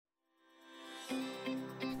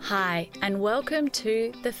Hi, and welcome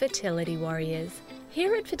to the Fertility Warriors.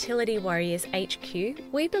 Here at Fertility Warriors HQ,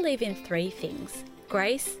 we believe in three things: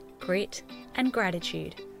 grace, grit, and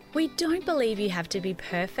gratitude. We don't believe you have to be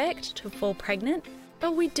perfect to fall pregnant,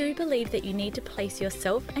 but we do believe that you need to place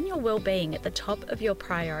yourself and your well-being at the top of your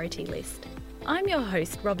priority list. I'm your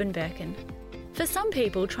host, Robin Birkin. For some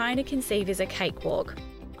people, trying to conceive is a cakewalk.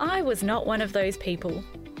 I was not one of those people.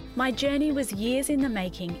 My journey was years in the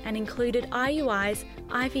making and included IUIs,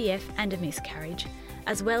 IVF and a miscarriage,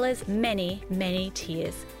 as well as many, many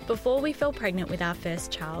tears before we fell pregnant with our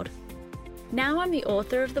first child. Now I'm the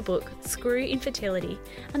author of the book Screw Infertility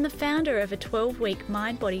and the founder of a 12-week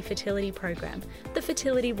mind-body fertility program, the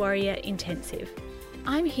Fertility Warrior Intensive.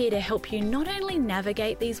 I'm here to help you not only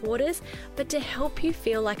navigate these waters, but to help you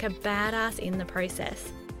feel like a badass in the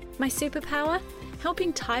process. My superpower?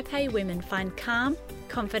 Helping Type A women find calm,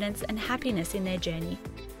 confidence and happiness in their journey.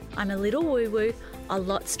 I'm a little woo-woo, a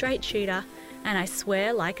lot straight shooter, and I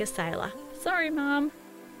swear like a sailor. Sorry, Mum.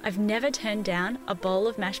 I've never turned down a bowl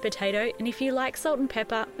of mashed potato, and if you like salt and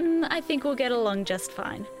pepper, I think we'll get along just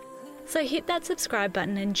fine. So hit that subscribe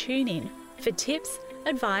button and tune in for tips,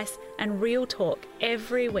 advice, and real talk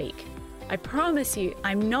every week. I promise you,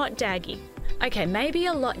 I'm not daggy. Okay, maybe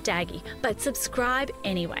a lot daggy, but subscribe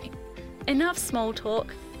anyway. Enough small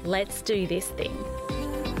talk, let's do this thing.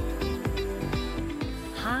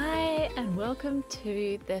 Hi, and welcome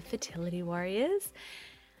to the Fertility Warriors.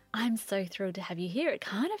 I'm so thrilled to have you here. It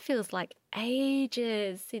kind of feels like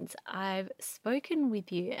ages since I've spoken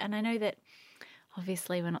with you, and I know that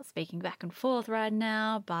obviously we're not speaking back and forth right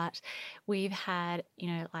now, but we've had,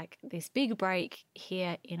 like this big break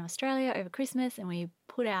here in Australia over Christmas, and we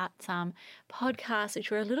put out some podcasts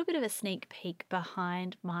which were a little bit of a sneak peek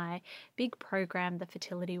behind my big program, the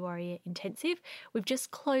Fertility Warrior Intensive. We've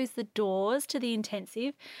just closed the doors to the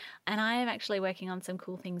intensive, and I am actually working on some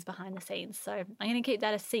cool things behind the scenes. So I'm going to keep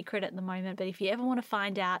that a secret at the moment, but if you ever want to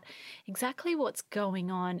find out exactly what's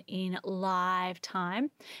going on in live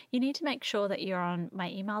time, you need to make sure that you're on my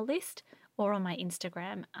email list or on my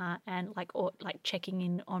Instagram and checking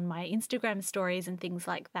in on my Instagram stories and things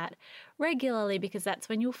like that regularly, because that's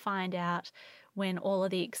when you'll find out when all of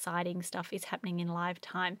the exciting stuff is happening in live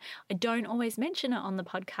time. I don't always mention it on the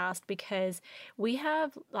podcast because we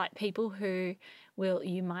have people who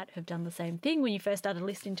you might have done the same thing when you first started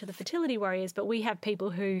listening to the Fertility Warriors, but we have people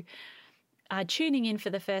who are tuning in for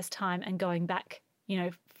the first time and going back,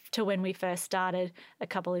 to when we first started a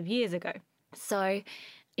couple of years ago. So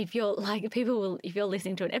if you're if you're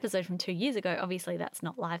listening to an episode from 2 years ago, obviously that's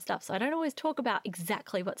not live stuff. So I don't always talk about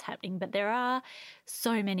exactly what's happening, but there are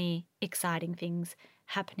so many exciting things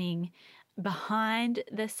happening behind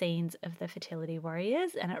the scenes of the Fertility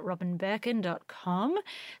Warriors and at robinbirkin.com.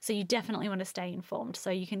 So you definitely want to stay informed. So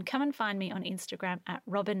you can come and find me on Instagram at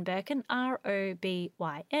Robin Birkin,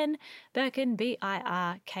 ROBYN, Birkin,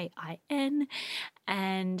 BIRKIN.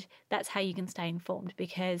 And that's how you can stay informed,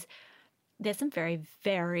 because there's some very,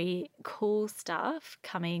 very cool stuff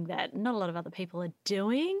coming that not a lot of other people are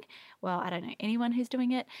doing. Well, I don't know anyone who's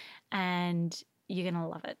doing it, and you're going to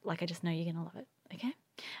love it. I just know you're going to love it, okay?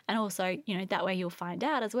 And also, that way you'll find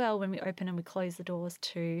out as well when we open and we close the doors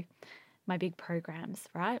to my big programs,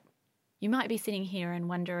 right? You might be sitting here and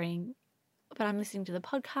wondering, but I'm listening to the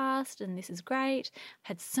podcast and this is great. I've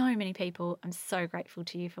had so many people. I'm so grateful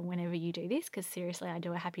to you for whenever you do this, because seriously, I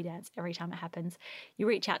do a happy dance every time it happens. You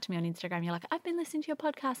reach out to me on Instagram. You're like, I've been listening to your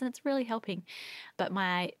podcast and it's really helping. But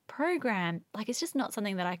my program, it's just not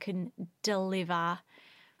something that I can deliver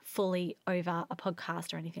fully over a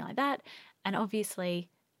podcast or anything like that. And obviously,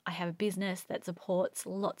 I have a business that supports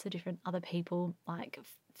lots of different other people, like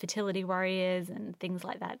fertility warriors and things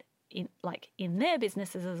like that, in their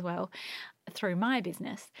businesses as well through my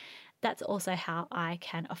business. That's also how I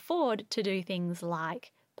can afford to do things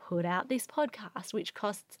like put out this podcast, which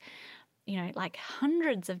costs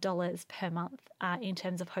hundreds of dollars per month in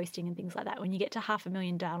terms of hosting and things like that. When you get to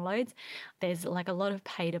 500,000 downloads, there's a lot of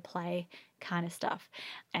pay to play kind of stuff.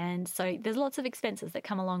 And so there's lots of expenses that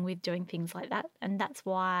come along with doing things like that. And that's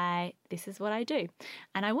why this is what I do.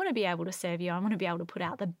 And I want to be able to serve you. I want to be able to put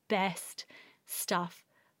out the best stuff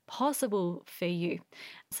possible for you.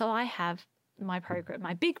 So I have my program,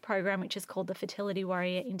 my big program, which is called the Fertility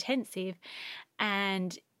Warrior Intensive,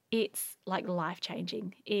 and it's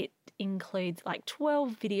life-changing. It includes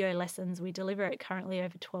 12 video lessons. We deliver it currently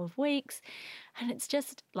over 12 weeks, and it's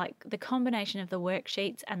just the combination of the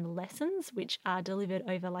worksheets and the lessons, which are delivered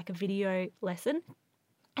over a video lesson,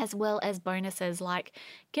 as well as bonuses like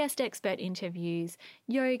guest expert interviews,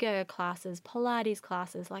 yoga classes, Pilates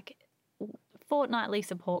classes, fortnightly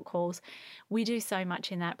support calls. We do so much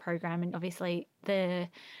in that program, and obviously the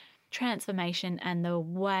transformation and the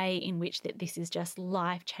way in which that this is just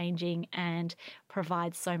life-changing and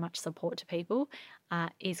provides so much support to people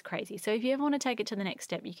is crazy. So if you ever want to take it to the next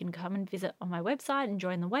step, you can come and visit on my website and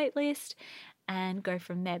join the wait list and go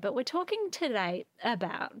from there. But we're talking today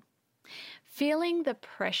about feeling the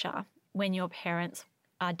pressure when your parents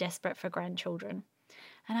are desperate for grandchildren.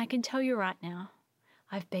 And I can tell you right now,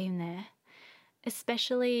 I've been there,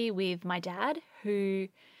 especially with my dad, who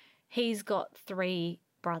he's got 3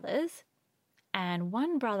 brothers, and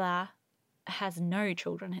one brother has no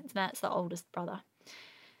children. That's the oldest brother.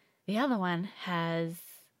 The other one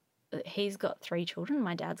he's got 3 children.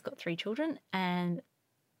 My dad's got 3 children, and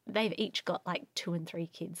they've each got like 2 and 3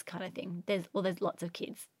 kids kind of thing. There's lots of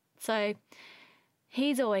kids. So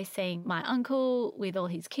he's always seeing my uncle with all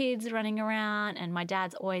his kids running around, and my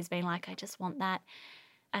dad's always been like, I just want that.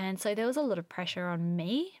 And so there was a lot of pressure on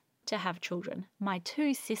me to have children. My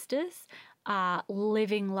 2 sisters are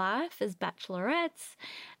living life as bachelorettes,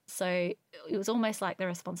 so it was almost like the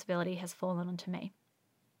responsibility has fallen onto me.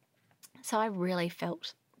 So I really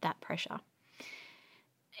felt that pressure.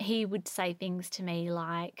 He would say things to me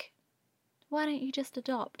like, why don't you just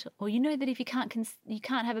adopt? Or you know that if you can't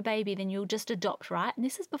have a baby, then you'll just adopt, right? And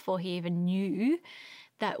this is before he even knew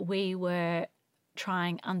that we were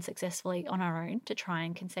trying unsuccessfully on our own to try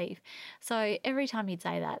and conceive. So every time he'd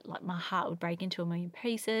say that, like, my heart would break into a million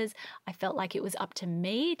pieces. I felt like it was up to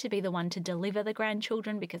me to be the one to deliver the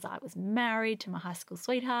grandchildren because I was married to my high school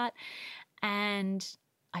sweetheart, and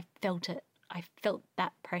I felt it. I felt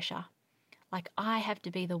that pressure. Like, I have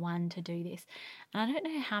to be the one to do this. And I don't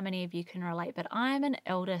know how many of you can relate, but I'm an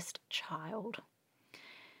eldest child.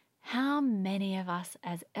 How many of us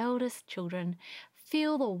as eldest children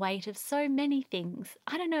feel the weight of so many things?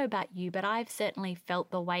 I don't know about you, but I've certainly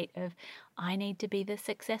felt the weight of, I need to be the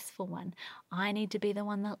successful one. I need to be the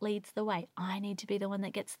one that leads the way. I need to be the one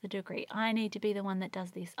that gets the degree. I need to be the one that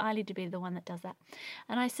does this. I need to be the one that does that.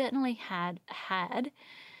 And I certainly had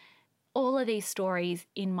all of these stories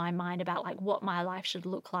in my mind about like what my life should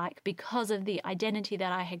look like because of the identity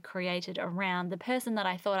that I had created around the person that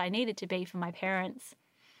I thought I needed to be for my parents.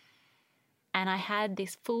 And I had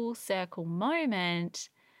this full circle moment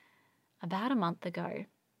about a month ago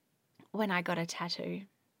when I got a tattoo.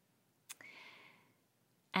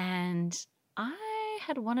 And I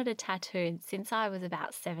had wanted a tattoo since I was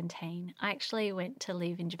about 17. I actually went to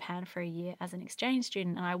live in Japan for a year as an exchange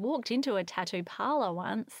student, and I walked into a tattoo parlor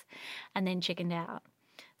once and then chickened out.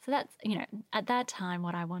 So that's, at that time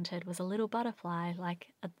what I wanted was a little butterfly like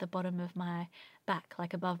at the bottom of my back,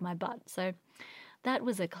 like above my butt. So that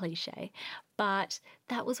was a cliche, but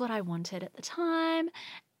that was what I wanted at the time,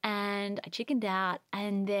 and I chickened out.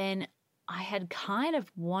 And then I had kind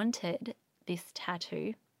of wanted this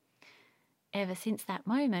tattoo ever since that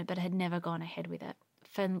moment, but had never gone ahead with it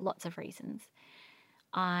for lots of reasons.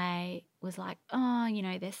 I was like, oh,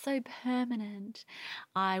 they're so permanent.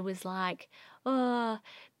 I was like, oh,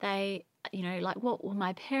 they, like, what will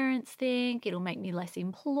my parents think? It'll make me less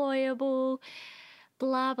employable,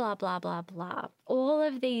 blah, blah, blah, blah, blah. All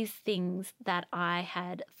of these things that I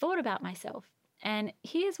had thought about myself. And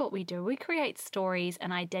here's what we do. We create stories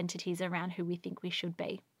and identities around who we think we should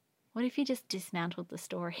be. What if you just dismantled the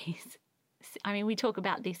stories? I mean, we talk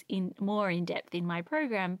about this more in depth in my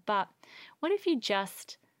program, but what if you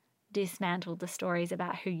just dismantled the stories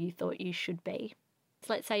about who you thought you should be?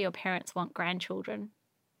 So let's say your parents want grandchildren.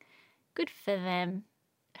 Good for them.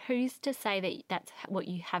 Who's to say that that's what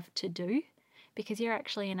you have to do? Because you're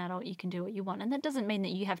actually an adult, you can do what you want. And that doesn't mean that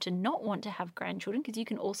you have to not want to have grandchildren, because you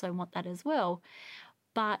can also want that as well.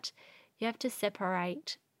 But you have to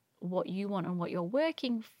separate what you want and what you're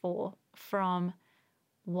working for from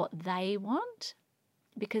what they want,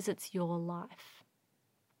 because it's your life.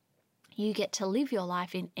 You get to live your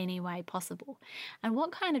life in any way possible. And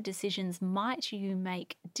what kind of decisions might you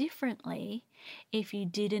make differently if you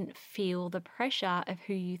didn't feel the pressure of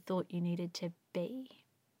who you thought you needed to be?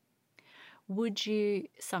 Would you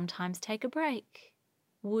sometimes take a break?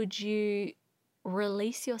 Would you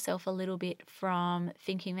release yourself a little bit from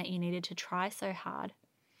thinking that you needed to try so hard?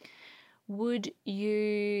 Would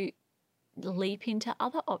you leap into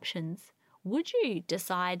other options? Would you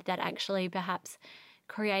decide that actually perhaps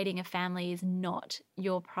creating a family is not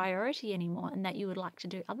your priority anymore and that you would like to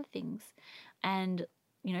do other things and,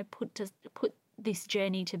 put this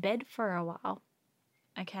journey to bed for a while?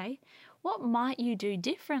 Okay. What might you do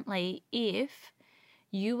differently if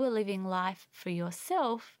you were living life for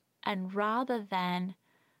yourself and rather than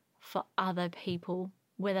for other people,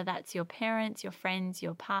 whether that's your parents, your friends,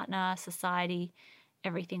 your partner, society,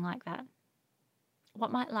 everything like that?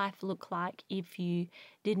 what might life look like if you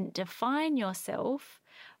didn't define yourself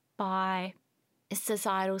by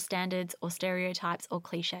societal standards or stereotypes or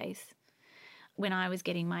cliches? When I was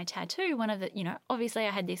getting my tattoo, one of the, obviously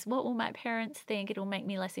I had this, what will my parents think? It'll make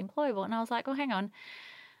me less employable. And I was like, well, hang on.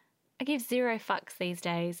 I give zero fucks these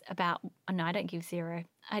days about, no, I don't give zero.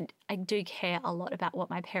 I do care a lot about what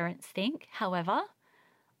my parents think. However,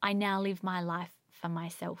 I now live my life for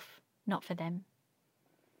myself, not for them.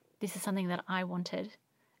 This is something that I wanted.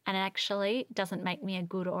 And it actually doesn't make me a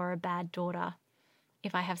good or a bad daughter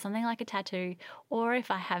if I have something like a tattoo or if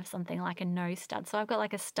I have something like a nose stud. So I've got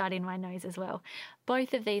like a stud in my nose as well.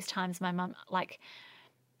 Both of these times my mum,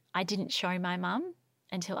 I didn't show my mum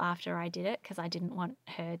until after I did it because I didn't want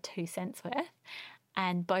her 2 cents worth.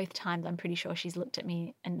 And both times I'm pretty sure she's looked at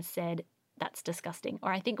me and said, that's disgusting.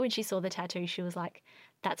 Or I think when she saw the tattoo, she was like,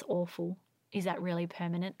 that's awful. Is that really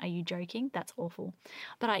permanent? Are you joking? That's awful.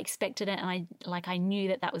 But I expected it, and I knew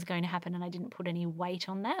that was going to happen, and I didn't put any weight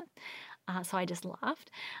on that. So I just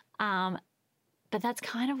laughed. But that's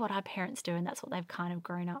kind of what our parents do, and that's what they've kind of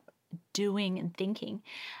grown up doing and thinking.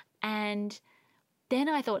 And then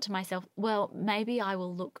I thought to myself, well, maybe I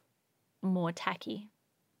will look more tacky.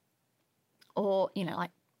 Or,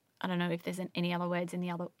 I don't know if there's any other words in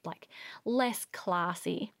the other, less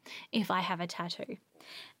classy if I have a tattoo.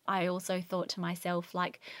 I also thought to myself,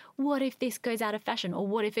 what if this goes out of fashion? Or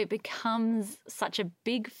what if it becomes such a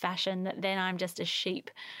big fashion that then I'm just a sheep,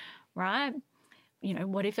 right?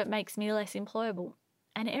 What if it makes me less employable?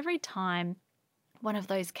 And every time one of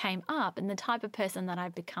those came up, and the type of person that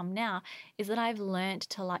I've become now is that I've learned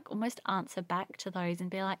to almost answer back to those and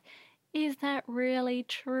be like, is that really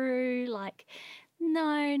true?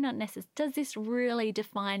 No, not necessarily. Does this really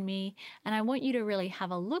define me? And I want you to really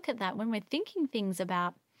have a look at that when we're thinking things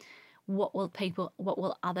about what will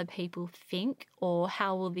other people think, or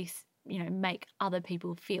how will this, make other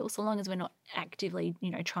people feel, so long as we're not actively,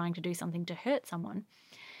 trying to do something to hurt someone.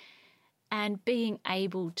 And being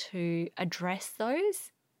able to address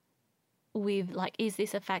those with is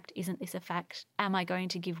this a fact? Isn't this a fact? Am I going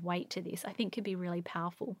to give weight to this? I think could be really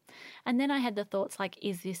powerful. And then I had the thoughts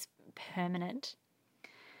is this permanent?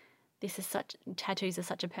 Tattoos are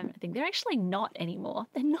such a permanent thing. They're actually not anymore.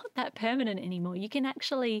 They're not that permanent anymore. You can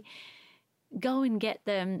actually go and get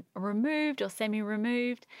them removed or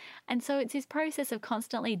semi-removed. And so it's this process of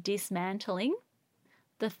constantly dismantling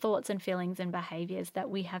the thoughts and feelings and behaviors that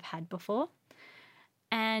we have had before.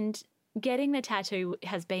 And getting the tattoo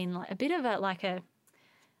has been a bit of a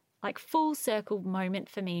full circle moment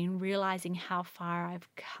for me in realizing how far I've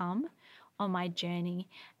come on my journey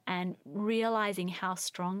and realizing how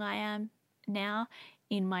strong I am now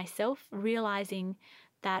in myself, realizing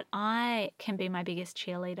that I can be my biggest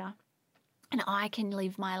cheerleader and I can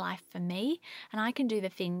live my life for me, and I can do the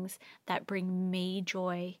things that bring me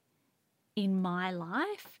joy in my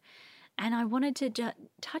life. And I wanted to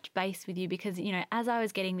touch base with you because, as I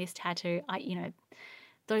was getting this tattoo,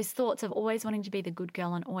 those thoughts of always wanting to be the good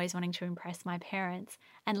girl and always wanting to impress my parents,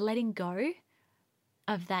 and letting go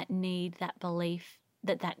of that need, that belief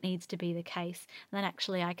that needs to be the case, and that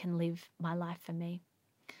actually I can live my life for me.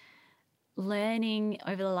 Learning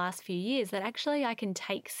over the last few years that actually I can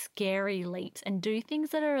take scary leaps and do things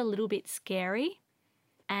that are a little bit scary,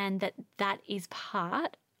 and that is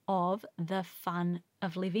part of the fun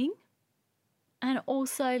of living. And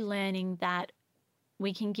also learning that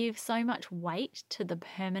we can give so much weight to the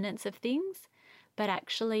permanence of things, but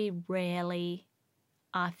actually rarely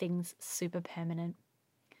are things super permanent.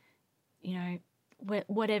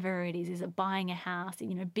 Whatever it is it buying a house,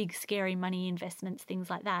 big scary money investments, things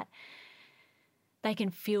like that, they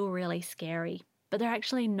can feel really scary, but they're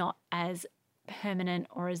actually not as permanent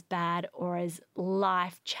or as bad or as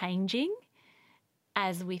life-changing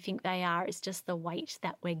as we think they are. It's just the weight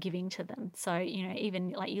that we're giving to them. So,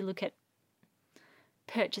 even you look at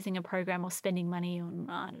purchasing a program or spending money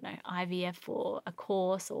on, IVF or a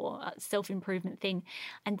course or a self-improvement thing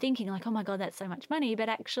and thinking oh my God, that's so much money. But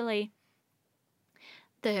actually,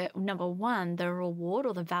 the number one, the reward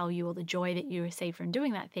or the value or the joy that you receive from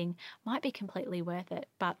doing that thing might be completely worth it.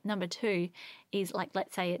 But number two is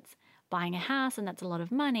let's say it's buying a house and that's a lot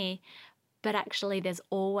of money, but actually there's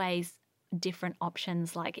always different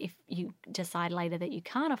options. If you decide later that you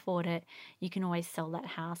can't afford it, you can always sell that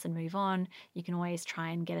house and move on. You can always try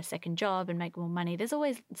and get a second job and make more money. There's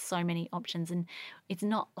always so many options, and it's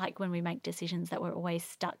not like when we make decisions that we're always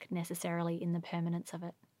stuck necessarily in the permanence of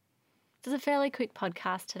it. This is a fairly quick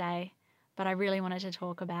podcast today, but I really wanted to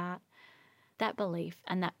talk about that belief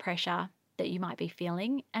and that pressure that you might be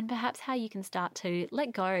feeling, and perhaps how you can start to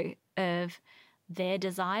let go of their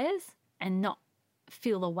desires and not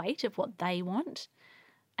feel the weight of what they want,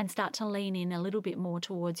 and start to lean in a little bit more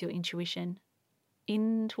towards your intuition,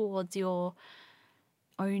 in towards your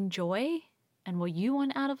own joy and what you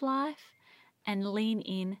want out of life, and lean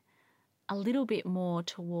in a little bit more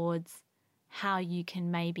towards how you can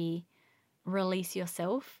maybe release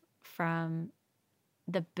yourself from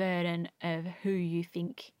the burden of who you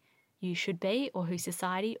think you should be, or who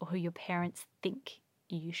society or who your parents think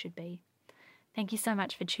you should be. Thank you so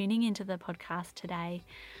much for tuning into the podcast today.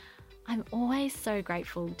 I'm always so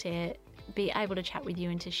grateful to be able to chat with you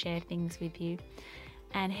and to share things with you.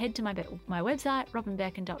 And head to my website,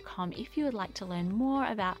 robinbirkin.com, if you would like to learn more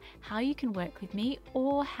about how you can work with me,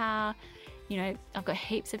 or how, I've got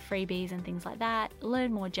heaps of freebies and things like that.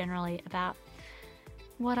 Learn more generally about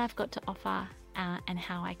what I've got to offer and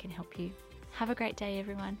how I can help you. Have a great day,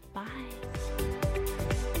 everyone. Bye.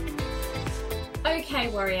 Okay,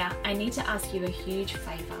 warrior, I need to ask you a huge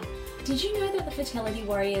favour. Did you know that the Fertility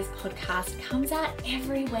Warriors podcast comes out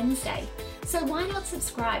every Wednesday? So why not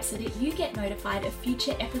subscribe so that you get notified of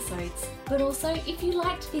future episodes? But also, if you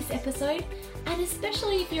liked this episode, and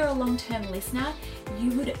especially if you're a long-term listener, you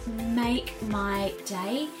would make my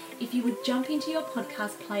day if you would jump into your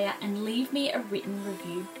podcast player and leave me a written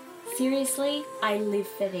review. Seriously, I live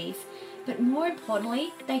for these. But more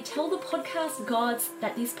importantly, they tell the podcast gods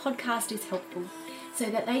that this podcast is helpful, so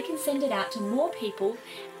that they can send it out to more people,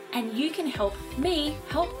 and you can help me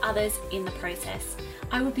help others in the process.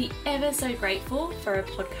 I would be ever so grateful for a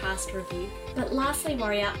podcast review. But lastly,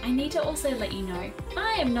 warrior, I need to also let you know,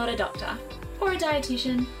 I am not a doctor, or a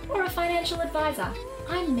dietitian, or a financial advisor.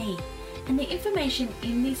 I'm me. And the information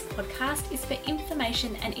in this podcast is for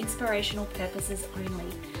information and inspirational purposes only,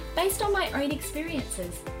 based on my own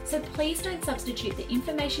experiences. So please don't substitute the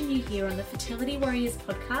information you hear on the Fertility Warriors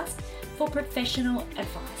podcast for professional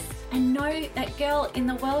advice. And know that, girl, in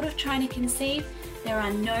the world of trying to conceive, there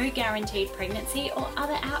are no guaranteed pregnancy or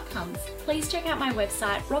other outcomes. Please check out my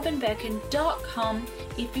website, robinbirkin.com,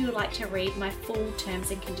 if you would like to read my full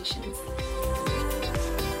terms and conditions.